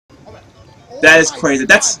That is crazy.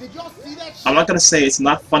 That's... I'm not gonna say it's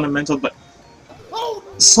not fundamental, but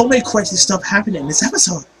so many crazy stuff happened in this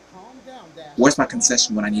episode. Where's my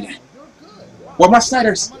concession when I need it? Where are my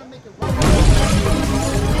sliders?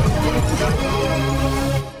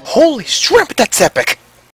 Holy shrimp, that's epic!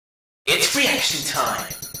 It's reaction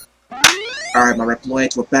time! Alright, my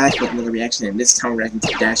Reploids, we're back with another reaction, and this time we're reacting to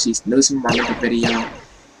Dashie's newest environmental video.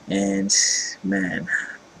 And, man,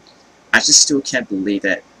 I just still can't believe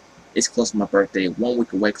that it's close to my birthday, 1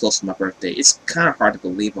 week away close to my birthday. It's kind of hard to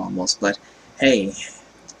believe almost, but hey,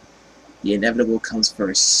 the inevitable comes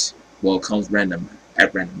first. Well, it comes at random,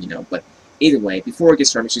 you know, but either way, before we get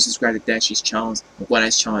started, make sure you subscribe to Dashie's channel,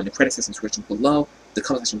 Gwen's channel, and the credits and description below, the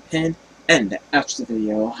comment section pinned, and the after the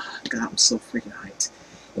video. God, I'm so freaking hyped.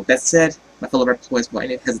 With that said, my fellow Reploids, without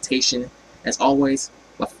any hesitation, as always,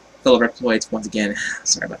 my fellow Reploids, once again,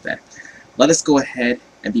 sorry about that, let us go ahead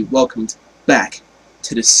and be welcomed back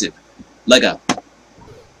to the soup. Let go.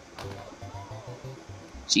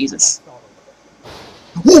 Jesus.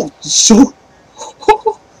 Whoa! So...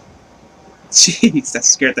 Jeez, that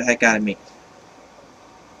scared the heck out of me.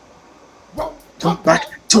 Come back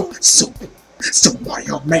to soup. Super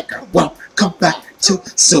Mario Maker. Well, come back to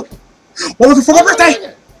soup. What was it for my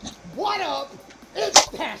birthday? What up? It's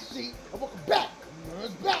Dashie, and welcome back.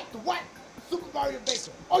 It's back to what? Super Mario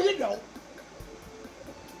Maker. Oh, you know.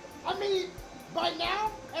 I mean, by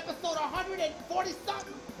now, episode 140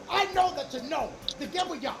 something. I know that you know. To get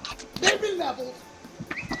with y'all, baby levels,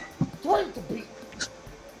 3 to beat.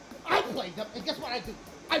 I played them, and guess what I do?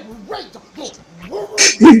 I rage them.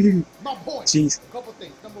 My boy. Jeez. A couple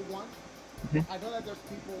things. Number one, I know that there's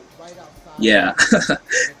people right outside. Yeah. That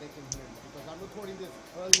they can hear me because I'm recording this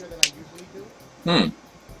earlier than I usually do.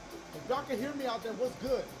 If y'all can hear me out there, what's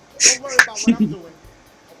good? Don't worry about what I'm doing.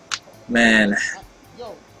 Man.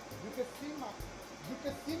 Yo, you can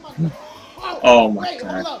see my. Oh my wait,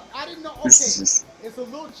 God. Hold up. I didn't know. Okay, Is... it's a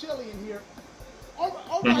little chilly in here.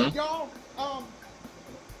 All right, y'all.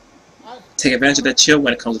 Take advantage of that chill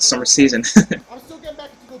when it comes to summer season. I'm still getting back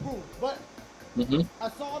into the groove, but I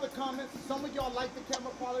saw the comments. Some of y'all like the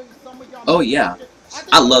camera quality. Some of y'all. Oh yeah,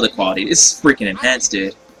 I love the quality. It's freaking enhanced,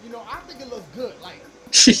 dude. You know, I think it looks good. Like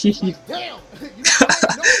damn. You know,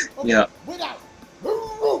 okay, yeah. Without.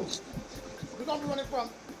 We're gonna be running from.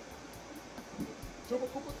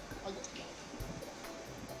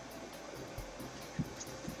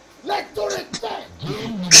 Let's do this thing!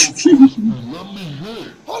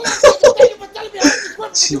 Hold on, thank you for telling me how this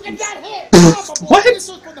works, but you cannot hit! What? This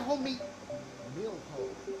was from the homie Milo.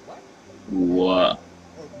 What?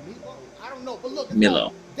 Or Milo? I don't know, but look.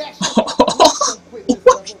 Milo.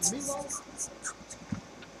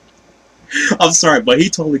 I'm sorry, but he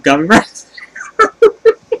totally got me right.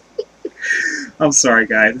 I'm sorry,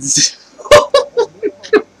 guys.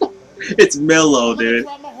 It's Milo, dude.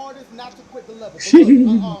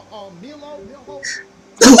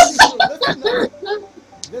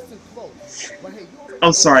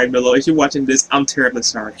 I'm sorry, Milo. If you're watching this, I'm terribly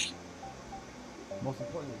sorry. Most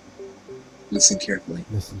importantly, listen carefully.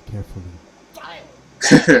 Listen carefully.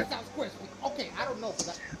 Okay, I don't know.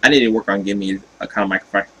 I need to work on getting me a kind of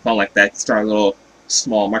microphone like that. Start a little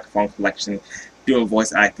small microphone collection, doing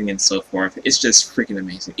voice acting and so forth. It's just freaking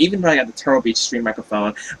amazing. Even though I got the Turtle Beach stream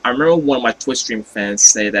microphone, I remember one of my Twitch stream fans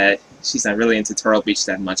say that she's not really into Turtle Beach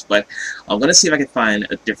that much, but I'm gonna see if I can find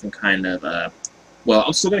a different kind of well,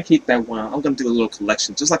 I'm still gonna keep that one. I'm gonna do a little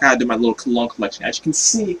collection, just like I do my little cologne collection. As you can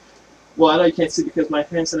see, well, I know you can't see because my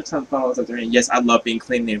hand sanitizer bottles are there, and yes, I love being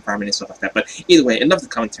clean in the environment and stuff like that. But either way, enough of the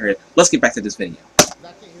commentary. Let's get back to this video. I can't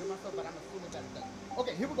hear myself, but I'm assuming that's that.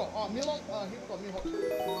 Okay, here we go. Milo, here we go.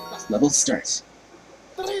 Milo. Level starts.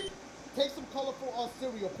 3. Take some colorful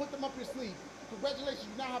cereal. Put them up your sleeve. Congratulations,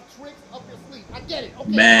 you now have tricks up your sleeve. I get it.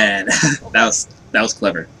 Okay. Man, okay. that was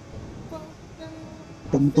clever.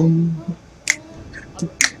 Boom, boom.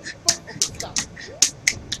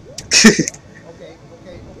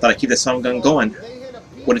 Thought I'd keep that song gun going.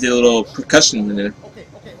 What did a little percussion in there? Okay.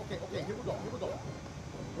 Here we go.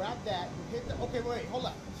 Grab that. You hit the. Okay, wait, hold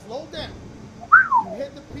up. Slow down. You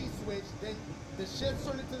hit the P switch, then the shits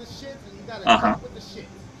turn into the shits, and you gotta jump with the shits.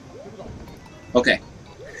 Here we go. Okay.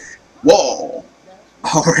 Whoa!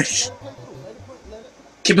 Already.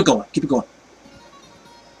 Keep it going. Keep it going.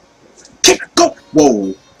 Keep it going.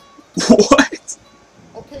 Whoa! What?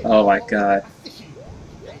 Oh my God.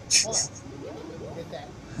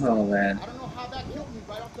 Oh man. I don't know how that killed me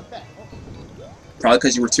right off the bat. Probably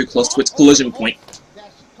because you were too close to its collision point.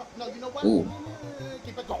 No, you know what? Ooh.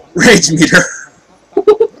 Keep it going. Rage meter.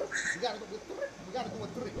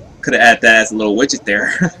 Could have added that as a little widget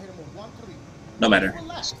there. No matter.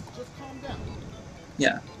 Just calm down.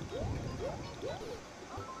 Yeah.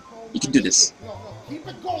 You can do this. No, keep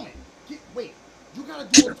it going. Wait, you gotta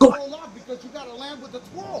Keep do a it going. twirl off because you gotta land with the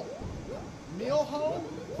twirl. Meal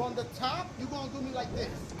from the top, you gonna do me like this.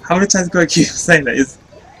 How many times do I keep saying that? It's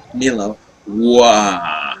Milo.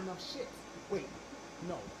 Wow. Enough shit. Wait,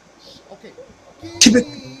 no. Okay. Keep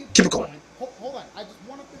it going. Hold on. I just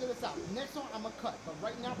want to figure this out. Next one, I'm gonna cut. But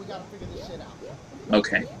right now, we gotta figure this shit out.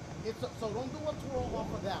 Okay. So don't do a twirl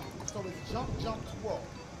off of that one. So it's jump, twirl.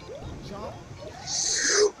 Jump.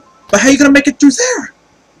 But how are you gonna make it through there?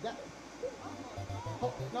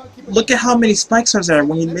 No, Look at how many spikes are there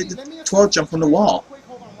when you made the twirl jump from the wall. Quick,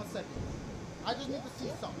 hold on 1 second. I just need to see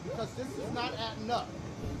something because this is not adding up.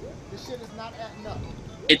 This shit is not adding up.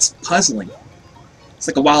 It's puzzling. It's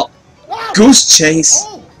like a wild goose chase.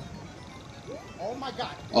 Oh my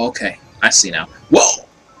god. Okay, I see now. Whoa!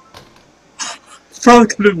 Probably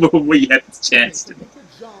could have moved when you had the chance to.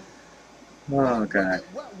 Oh god.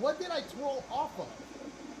 What did I twirl off of?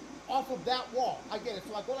 Off of that wall. I get it.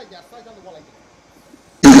 So I go like that, slide down the wall like that.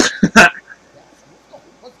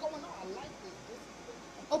 What's going on? I like this.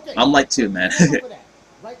 Okay. I'm like too, man.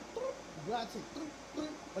 Right?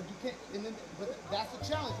 But you can't. And then, but that's the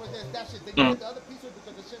challenge right there. That shit. Then you hit the other piece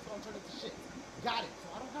because the shit's gonna turn into shit. Got it. So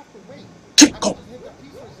I don't have to wait. Keep I going. can just hit the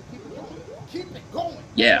piece to keep it going. Keep it going.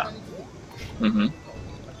 Yeah.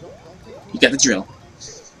 You got the drill.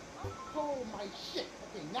 Oh my shit.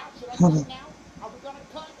 Okay, now should I cut now? Are we gonna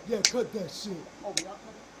cut? Yeah, cut that shit. Oh, we are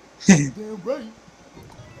cutting? Damn right.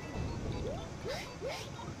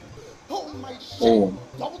 Oh my shit. Oh.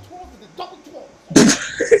 Double twirl to the double twirl.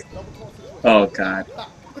 Double twirl situation. Oh god. There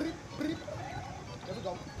we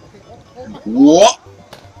go. Okay, hold my. What?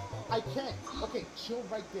 I can't. Okay, chill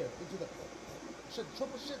right there. Into the. Should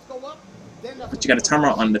triple shits go up? Then that's But you gotta turn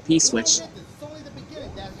on the P switch. It's only the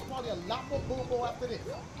beginning. There's probably a lot more boo after this.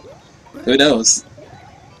 Who knows?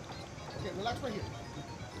 Okay, relax right here.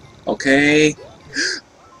 Okay.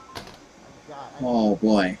 God, Oh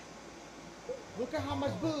boy. look at how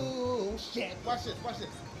much bullshit. Watch this, watch this.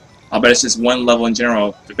 I'll bet it's just one level in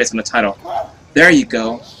general based on the title. There you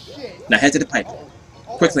go. Shit. Now head to the pipe.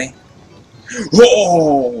 Quickly.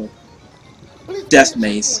 Whoa! Please, Death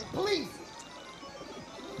maze. please.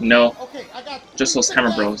 No. Okay, I got Just those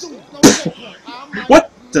hammer bros. What?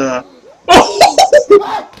 What the? Oh!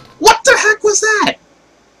 What the heck was that?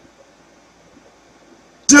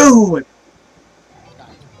 Dude!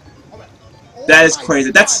 That is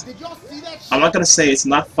crazy. That's... I'm not gonna say it's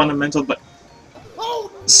not fundamental, but...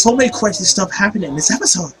 So many crazy stuff happening in this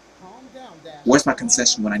episode. Where's my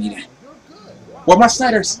concession when I need it? Where are my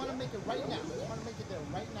sliders? I'm gonna make it right now. I'm gonna make it there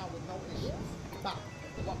right now with no issues. Stop.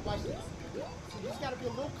 Watch this. So you just gotta be a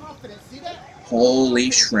little confident. See that?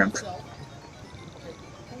 Holy shrimp.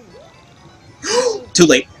 Too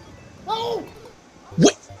late. Oh!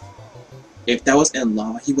 What? If that was in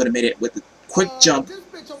lava, he would have made it with a quick jump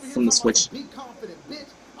from the switch. Be confident, bitch.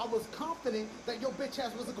 I was confident that your bitch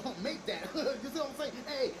ass wasn't gonna make that. You see what I'm saying?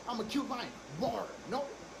 Hey, I'm a cute lion. Roar. No.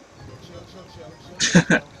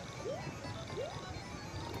 Chill.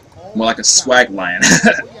 More like a swag lion. Oh,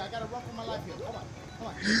 yeah, I gotta run for my life here. Come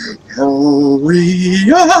on.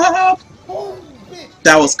 Hurry up! Oh, bitch.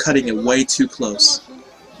 That was cutting it way too close.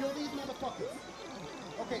 Kill these motherfuckers.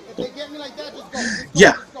 Okay, if they get me like that, just go.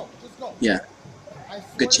 Yeah. Just go. Yeah. I swear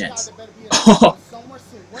Good to chance. God, there better be a somewhere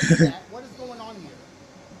soon. What is that? What is going on here?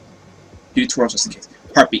 Do twirls just in case.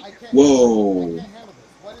 Heartbeat. I can't Whoa. handle this.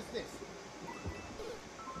 What is this?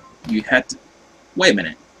 You had to... Wait a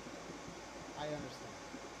minute. I understand.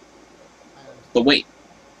 But wait.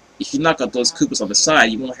 If you knock out those Koopas on the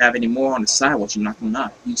side, you won't have any more on the side once you knock them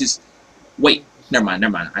out. You just... Wait. Never mind.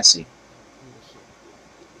 I see.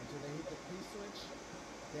 Until they hit the P switch,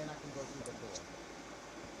 then I can go through the door.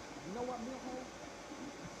 You know what,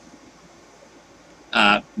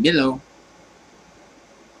 Milho? Milo.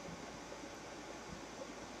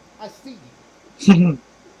 I see you. I Can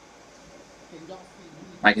y'all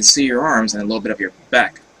see me? can see your arms and a little bit of your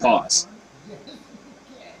back. Pause.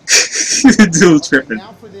 Yes, you Dude tripping.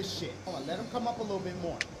 Now for this shit. Hold on, let him come up a little bit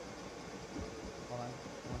more. Hold on.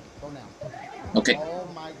 Go now. Okay. Oh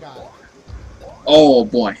my god. Oh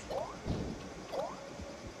boy.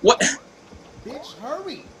 What? Bitch,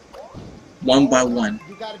 hurry. One by one.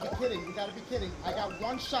 You gotta be kidding. I got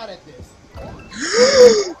one shot at this.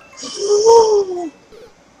 This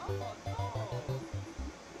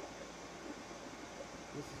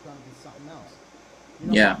is gonna be something else. You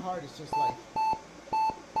know, Yeah. my heart is just like...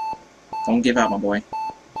 Don't give out, my boy.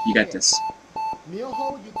 You got this.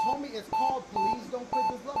 Milho, you told me it's called Please Don't Quit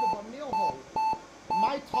This Level, but Milho,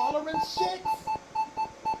 my tolerance shits.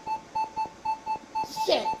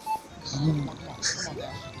 Come on,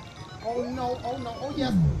 Dash. Oh no, oh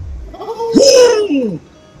yes. Oh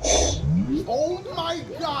my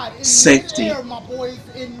God! In Safety. mid-air, my boys,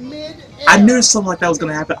 in mid-air. I knew something like that was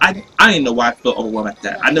gonna happen. I didn't know why I felt overwhelmed at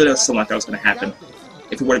that. I knew there was something like that was gonna happen.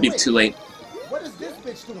 If it were to be too late. What is this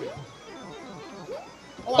bitch doing?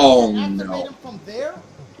 Oh I can't no. activate him from there?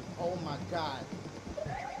 Oh my God.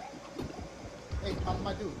 Hey,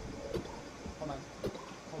 my dude. Hold on.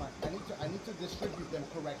 Hold on. I need to distribute them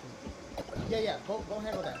correctly. Yeah, go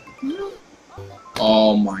handle that.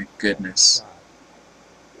 Oh my goodness.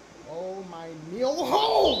 Oh my meal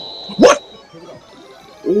hole! What? Here we go.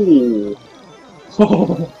 Ooh.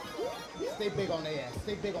 Stay big on their ass.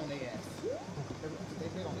 Stay big on their ass. Stay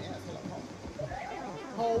big on their ass.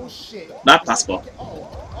 Hold on. Oh shit. Not possible.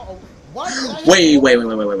 Uh-oh. What? Wait.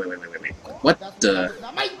 What the?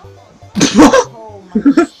 Oh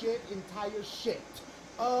my shit, entire shit.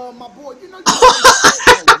 My boy, you know you a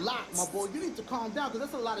lot, my boy. You need to calm down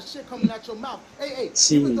because there's a lot of shit coming out your mouth. Hey,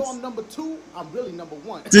 Jeez. even though I'm number 2, I'm really number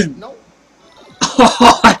 1. Dude. No.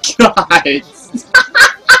 Oh my God.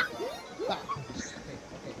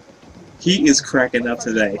 He is cracking up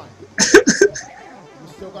today. You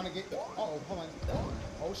still gonna get? Hold on.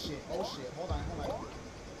 Oh shit. Hold on.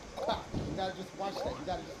 You gotta just watch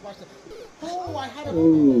that. Oh, I had a.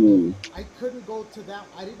 Ooh. I couldn't go to that.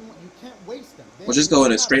 I didn't. You can't waste them. We'll just go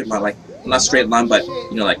in a straight line, like not straight line, but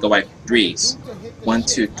you know, like go by threes. 1,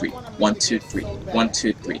 2, 3. 1, 2, 3. 1,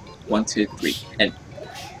 2, 3. 1, 2, 3. And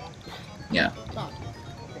yeah.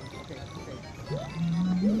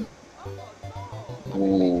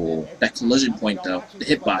 Ooh, that collision point though, the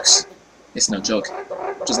hitbox, it's no joke.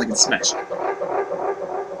 Just like in Smash.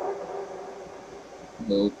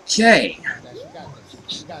 Okay.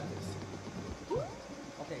 You got this.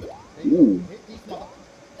 Okay. Ooh. Hit these mother.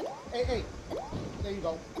 Hey. There you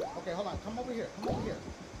go. Okay, hold on. Come over here. Hold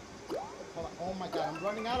on. Oh my God, I'm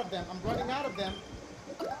running out of them.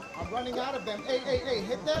 Hey.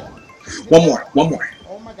 Hit that. One more.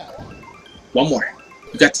 Oh my God. One more.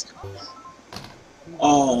 You got this.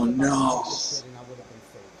 Oh no.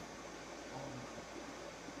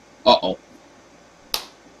 Uh-oh.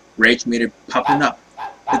 Rage meter popping up.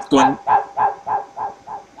 It's going.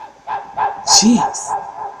 Jeez.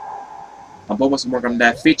 My boy wants to work on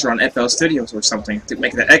that feature on FL Studios or something to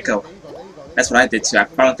make that echo. That's what I did too. I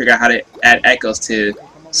finally figured out how to add echoes to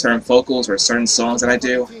certain vocals or certain songs that I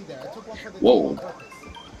do. Whoa.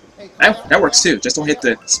 That works too. Just don't hit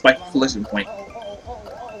the spike collision point.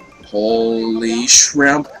 Holy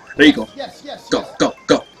shrimp. There you go. Go.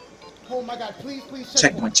 Oh my God, please.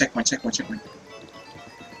 Checkpoint.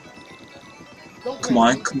 Come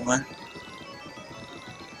on.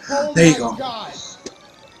 Oh there you go. God.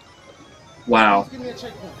 Wow. Give me a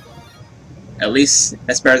checkpoint. At least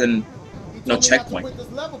that's better than no checkpoint. This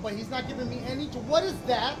level, but he's not giving me any. What is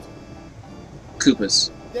that? Koopas.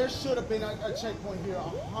 There should have been a checkpoint here,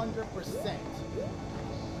 100%.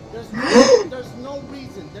 There's no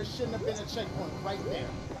reason there shouldn't have been a checkpoint right there.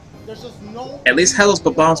 There's just no. At least have those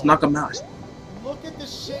bombs knock them out. Look at the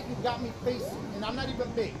shit you got me facing, and I'm not even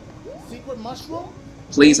big. Secret mushroom?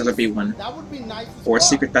 Please let there be one. That would be nice. Or a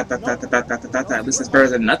secret dot. At least it's better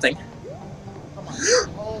than nothing. Come on.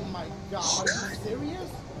 Oh my God, are you serious?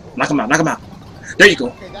 Knock him out. There you go.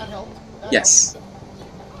 Okay, that helped. Yes.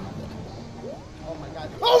 Oh my God.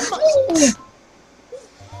 Oh my.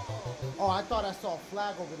 Oh, I thought I saw a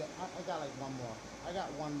flag over there. I got like one more. I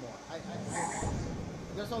got one more.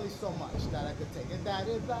 There's only so much that I could take. And that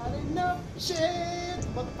is not enough shit.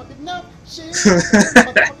 Motherfucking enough shit.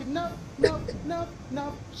 Motherfucking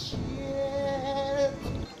enough shit.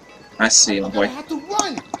 I see, my boy. I have to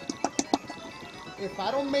run. If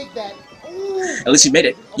I don't make that. Ooh. At least you made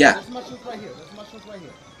it. Okay, Yeah. There's mushrooms right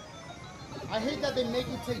here. I hate that they make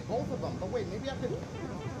you take both of them. But wait, maybe I could.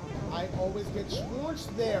 I always get schwartz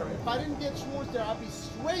there. If I didn't get schwartz there, I'd be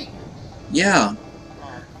straight. Yeah.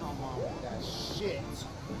 Oh, come on with that shit.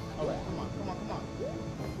 Alright, come on.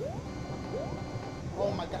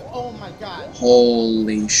 Oh my God.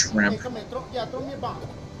 Holy shrimp. Hey, come here. Throw me a bomb.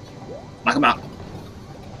 Knock him out.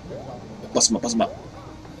 Bust him up.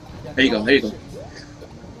 There you go.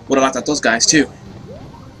 What about those guys too?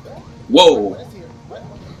 Whoa.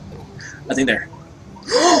 Nothing there.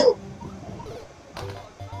 I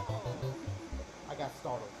got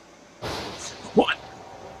startled. What?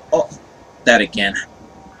 Oh, that again.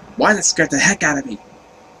 Why did that scare the heck out of me?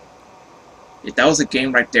 If that was a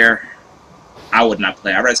game right there, I would not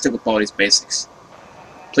play. I'd rather stick with Baldi's Basics.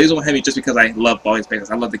 Please don't hit me just because I love Baldi's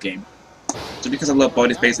Basics. I love the game. Just because I love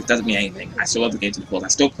Baldi's Basics doesn't mean anything. I still love the game to the fullest. I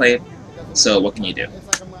still play it, so what can you do? It's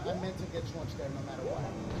like I meant to get schwartz there no matter what.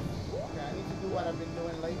 Okay, I need to do what I've been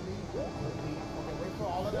doing lately. Okay, wait for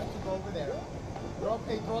all of them to go over there. Throw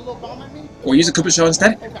a little bomb at me. Or use a Koopa Shell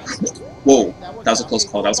instead? Okay. Whoa, that was a close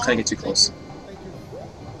call. That was kind of get too close. Thank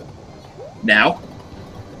you. Now.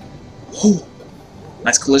 Whew.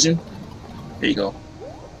 Nice collision. There you go. Okay,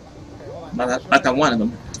 hold on. Not that one of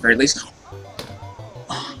them, at the very least. No,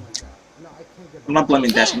 I can't get I'm not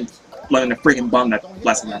blaming Dash, I'm blaming the freaking bomb that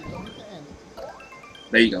blasted that.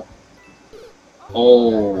 There you go.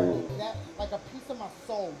 Oh. That, like a piece of my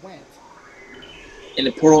soul went. In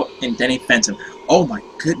the portal and Denny Phantom. Oh my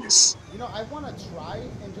goodness. You know, I want to try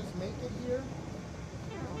and just make it here.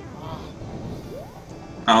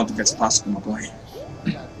 I don't think that's possible, my boy. You got this.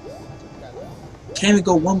 You got this. Can't even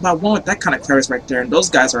go one by one with that kind of clearance right there, and those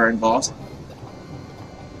guys are involved.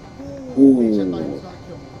 Ooh.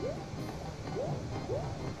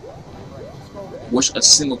 Wish a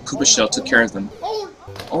single Koopa Shell took care of them.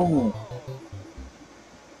 Oh.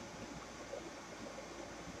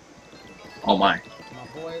 Oh my. My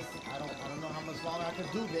boys, I don't know how much longer I can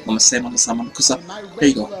do this. Mama said, Mama San, Mama Kusa. And my There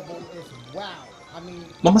you go. rage level is wow. I mean,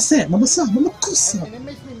 Mama said, Mama San, Mama Kusa. and it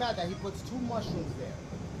makes me mad that he puts 2 mushrooms there.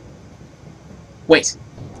 Wait.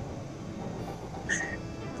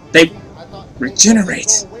 They I thought regenerate.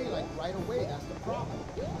 they go away, like, right away. That's the problem.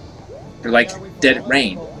 They're like dead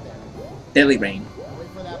rain. Deadly rain. Wait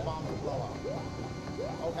for that bomb to blow up.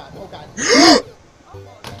 Oh god, oh god.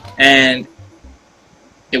 And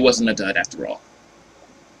it wasn't a dud after all.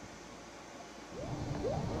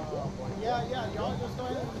 Oh boy. Yeah, y'all just go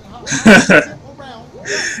ahead and go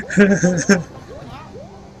around.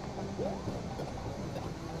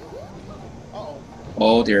 Uh-oh.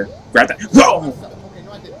 Oh dear. Grab that. Whoa! Okay,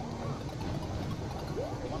 no I didn't. Okay,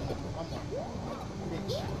 one more.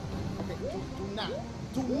 Bitch. Okay,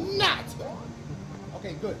 do not!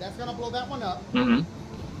 Okay, good. That's gonna blow that one up. Mm-hmm. I'm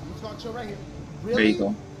just gonna chill right here. Really? There you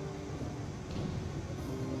go.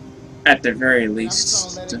 At the very And I'm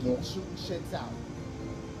least. just gonna let it keep shooting shits out.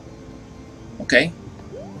 Okay.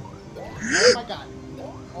 Oh my god.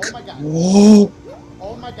 Oh my god. Whoa!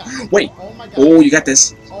 Oh my god. Wait. Oh my god. Oh, you got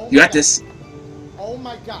this. Oh You my got god. this. Oh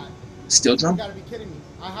my god. Steel You drum? gotta be kidding me.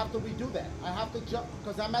 I have to redo that. I have to jump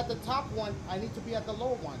because I'm at the top one. I need to be at the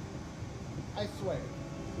lower one. I swear.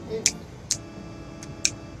 It,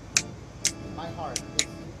 my heart is...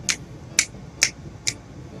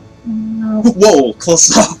 Whoa,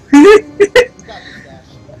 close up. You got this, Dash.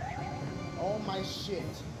 Oh my shit.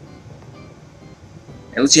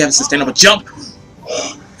 At least you have a sustainable jump.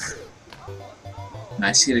 And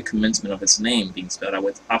I see the commencement of its name being spelled out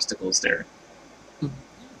with obstacles there. Milho,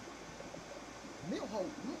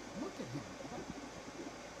 look at him.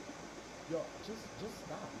 Yo, just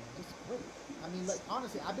stop. Just quit. I mean, like,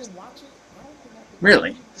 honestly, I've been watching. I don't think I can...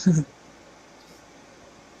 Really?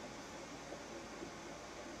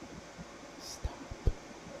 Stop.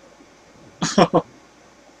 Here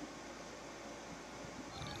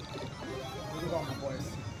we go, my boys.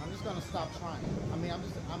 I'm just gonna stop trying. I mean, I'm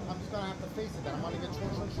just gonna have to face it that I'm gonna get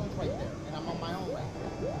trunks right there, and I'm on my own right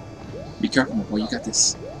there. Be careful, my boy. You got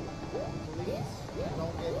this. Please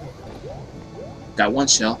don't get hit. Got one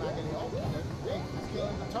shell. Not getting hey, he's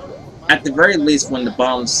killing the turtle. At the very least, when the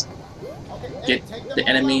bombs Okay, get take them the all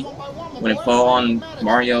enemy, out one by one, my when it boys. fall on Matter.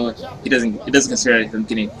 Mario, Good job. it doesn't consider them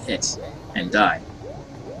getting hit and die,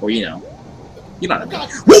 or you know what I mean.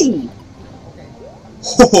 Woo! Okay.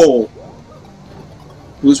 Whoa!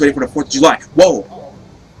 Who's ready for the 4th of July? Whoa!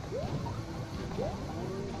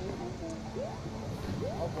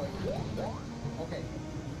 Oh boy. Okay.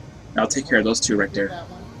 I'll take care of those two right there. That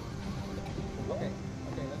one. Okay,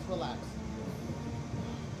 let's relax.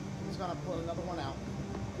 He's gonna pull another one out.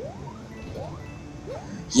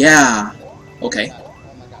 Yeah. Okay. Oh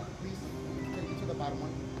my god. Please take me to the bottom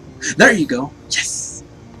one. There you go. Yes.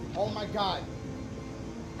 Oh my god.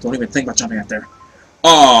 Don't even think about jumping out there.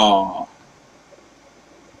 Oh.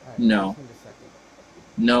 Alright, No. just need a second.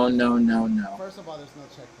 No. First of all, there's no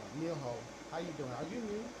checkpoint. Milho, how you doing? Are you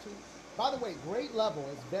new to? By the way, great level.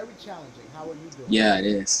 It's very challenging. How are you doing? Yeah, it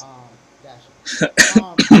is.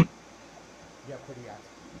 Dashie. Yeah, pretty active.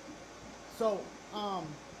 So,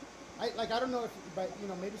 I don't know if, but you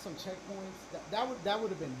know, maybe some checkpoints. That would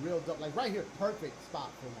have been real dope. Like right here, perfect spot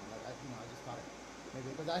for one. Like I just thought it maybe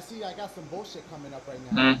because I see I got some bullshit coming up right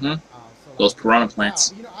now. Mm-hmm. So Those like, piranha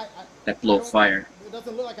plants wow, you know, that blow I don't- fire. It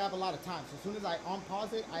doesn't look like I have a lot of time. So as soon as I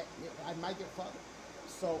unpause it, I might get fucked.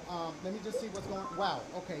 So let me just see what's going. Wow.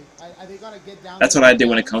 Okay. Are they gonna get down? That's to what the I do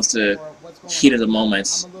when it balance, comes to or what's going heat on? of the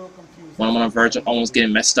moments. I'm a little confused. When I'm on the verge of almost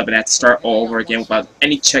getting messed up and I have to start all over again without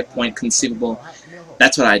any checkpoint conceivable,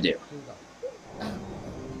 that's what I do. Here we go. Oh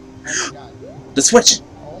my god. The switch!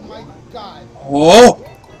 Oh my god. Oh!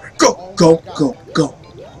 Go! Go! Go! Go!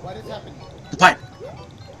 What is happening? The pipe!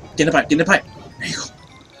 Get in the pipe! Get in the pipe! There you go.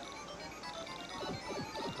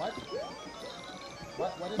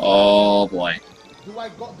 What? What is Oh boy. Do I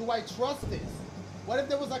trust this? What if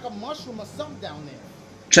there was like a mushroom or something down there?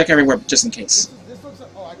 Check everywhere just in case. This looks like,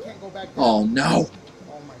 oh, I can't go back down. Oh no.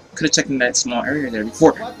 Oh my. Could have checked in that small area there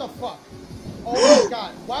before. What the fuck? Oh my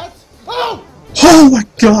god. What? Oh! Oh my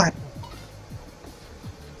god.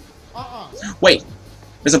 Uh-uh. Wait.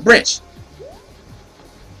 There's a bridge.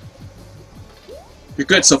 You're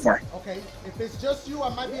good so far. Okay. If it's just you, I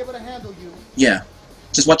might be able to handle you. Yeah.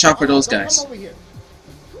 Just watch out for those don't guys. Come over here.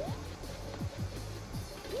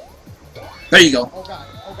 There you go. Oh god.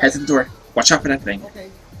 Oh god. Head to the door. Watch out for that thing. Okay.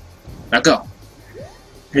 Now go.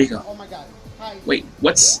 Here you go. Oh my god. Hi. Wait,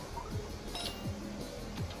 what's...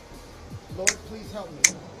 Lord, please help me.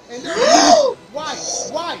 And why?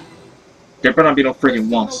 Why? There better not be no friggin' There's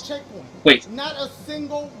no walls. checkpoint. Wait. Not a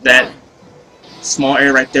single That one. small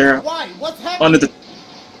area right there. Why? What's happening? Under the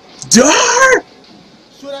door!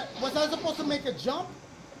 Was I supposed to make a jump?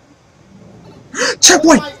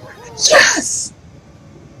 Checkpoint! My, Yes!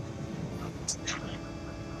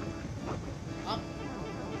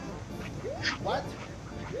 what?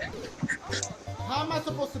 How am I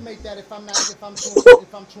supposed to make that if I'm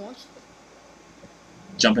trunched?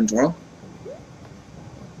 Jump and throw.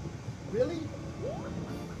 Really?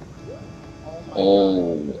 Oh my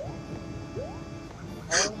Oh. god.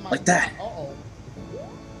 Oh my Like that. God. Uh-oh.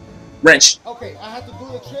 Wrench. Okay, I have to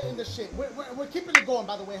do the trick and the shit. We're keeping it going,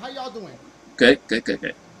 by the way. How y'all doing? Good, good, good,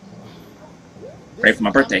 good. Ready for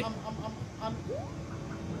my birthday.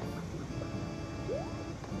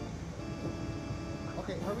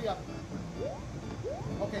 Okay, hurry up.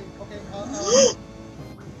 Okay. Okay,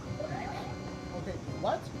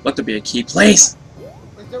 what? Look to be a key place.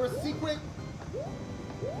 Is there a secret?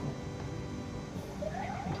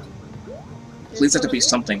 Please have to be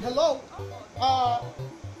something. Hello?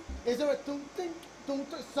 Is there a thing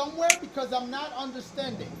somewhere? Because I'm not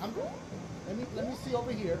understanding. Let me see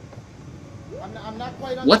over here. I'm not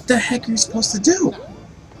quite understanding. What the heck are you supposed to do?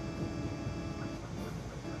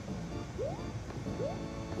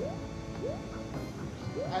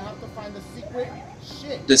 I have to find the secret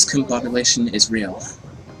shit. This combobulation is real. This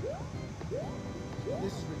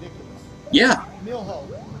is ridiculous. Yeah. Millhole.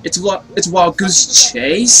 It's Wild Goose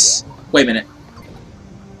Chase. Wait a minute.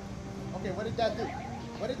 Okay, what did that do?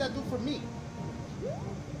 What did that do for me?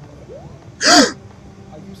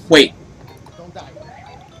 Are you serious? Wait. Don't die.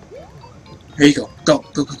 Here you go. Go.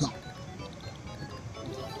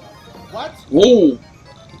 What? Whoa.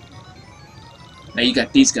 Now you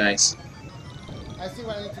got these guys. I see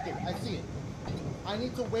what I need to do. I see it. I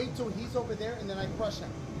need to wait till he's over there and then I crush him.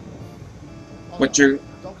 Oh, But no. you're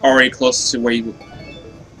Don't come already over. close to where you...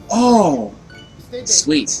 Oh! Stay big.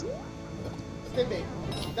 Sweet. Stay big.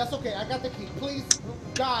 That's okay. I got the key. Please.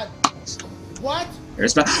 God. What?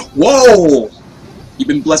 There's my... Whoa! You've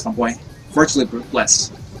been blessed, my boy. Virtually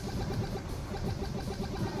blessed. It's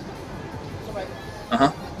alright.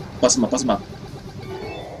 Uh-huh. Bust him up.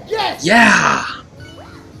 Yes! Yeah!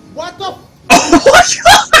 What the Oh my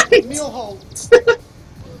god! meal hole?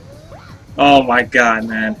 Oh my god,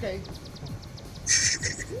 man.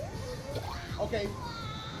 Okay.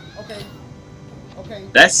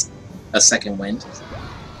 That's a second wind.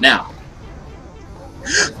 Now, What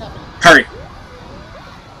is happening? hurry.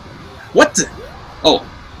 What the? Oh,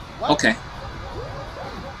 What? okay.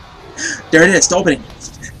 There it is, the opening. I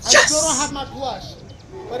still don't Yes! have my blush.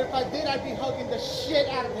 But if I did, I'd be hugging the shit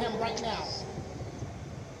out of him right now.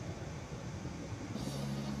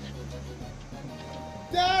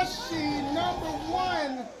 Dashie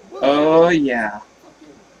 #1. Oh yeah.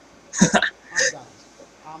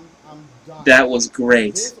 I'm done. That was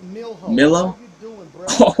great. This Milho. Milo? How you doing, bro?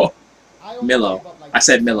 Oh, I only Milo. gave up like I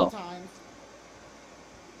said 10 Milo. times.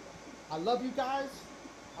 I love you guys.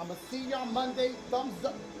 I'm gonna see y'all Monday. Thumbs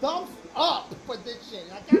up for this shit.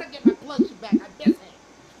 I gotta get my plushie back. I miss it.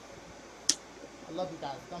 I love you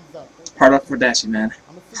guys. Thumbs up. Heart up for Dashie, man.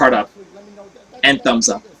 I'ma see Heart you up. next week. Let me know. And thumbs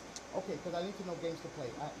up. Okay, because I need to know games to play.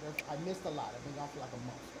 I missed a lot. I've been gone for like a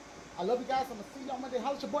month. I love you guys. I'm gonna see y'all Monday.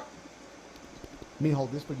 How's your boy? Me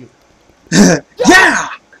hold this for you. Yeah!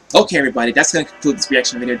 Okay, everybody, that's going to conclude this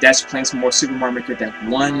reaction video. Dashie playing some more Super Mario Maker. That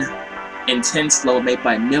one intense level made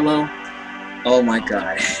by Milo. Oh my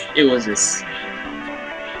god. It was just...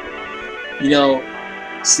 You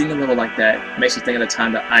know, seeing a level like that makes you think of the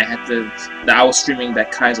time that I was streaming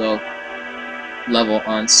that Kaizo level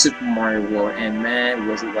on Super Mario World, and man,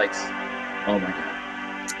 was it like... Oh my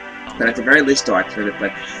god. But at the very least, though, I cleared it,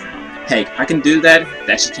 but... Hey, I can do that.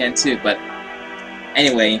 Dashie can too, but...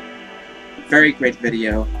 Anyway, very great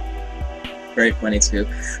video. very funny too.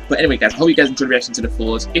 But anyway, guys, I hope you guys enjoyed the reaction to the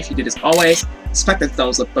Fools. If you did, as always, smack that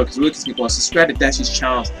thumbs up button because it really keeps me going. Subscribe to Dashie's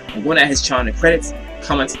channel. I'm going to add his channel in the credits,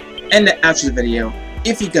 comments, and the after the video.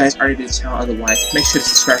 If you guys already did the channel, otherwise, make sure to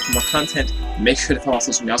subscribe for more content. Make sure to follow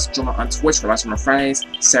social media. Also join me on Twitch for live stream on Fridays,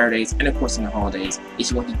 Saturdays, and of course on the holidays. If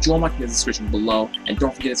you want to join, in the description below. And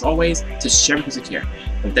don't forget, as always, to share because you care.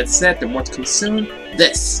 With that said, there more to come soon.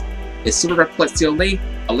 This is Silverreploid CLE.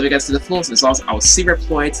 I'll leave you guys to the Fools. And as always, I will see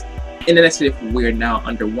Reploid in the next video. We're now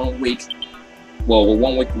under 1 week. Well, we're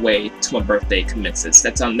 1 week away to my birthday commences.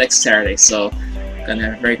 That's on next Saturday, so gonna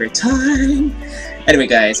have a very great time. Anyway,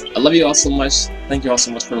 guys, I love you all so much. Thank you all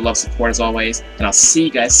so much for the love, support as always, and I'll see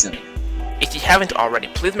you guys soon. If you haven't already,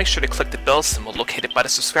 please make sure to click the bell symbol located by the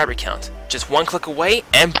subscriber count. Just one click away,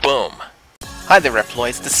 and boom! Hi there,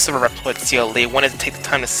 Reploids. This is Silverreploid CLE. Wanted to take the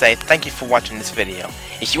time to say thank you for watching this video.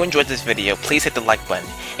 If you enjoyed this video, please hit the like button,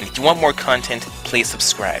 and if you want more content, please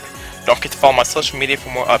subscribe. Don't forget to follow my social media for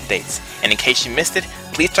more updates, and in case you missed it,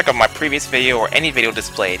 please check out my previous video or any video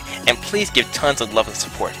displayed, and please give tons of love and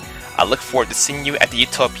support. I look forward to seeing you at the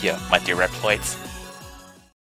Utopia, my dear Reploids.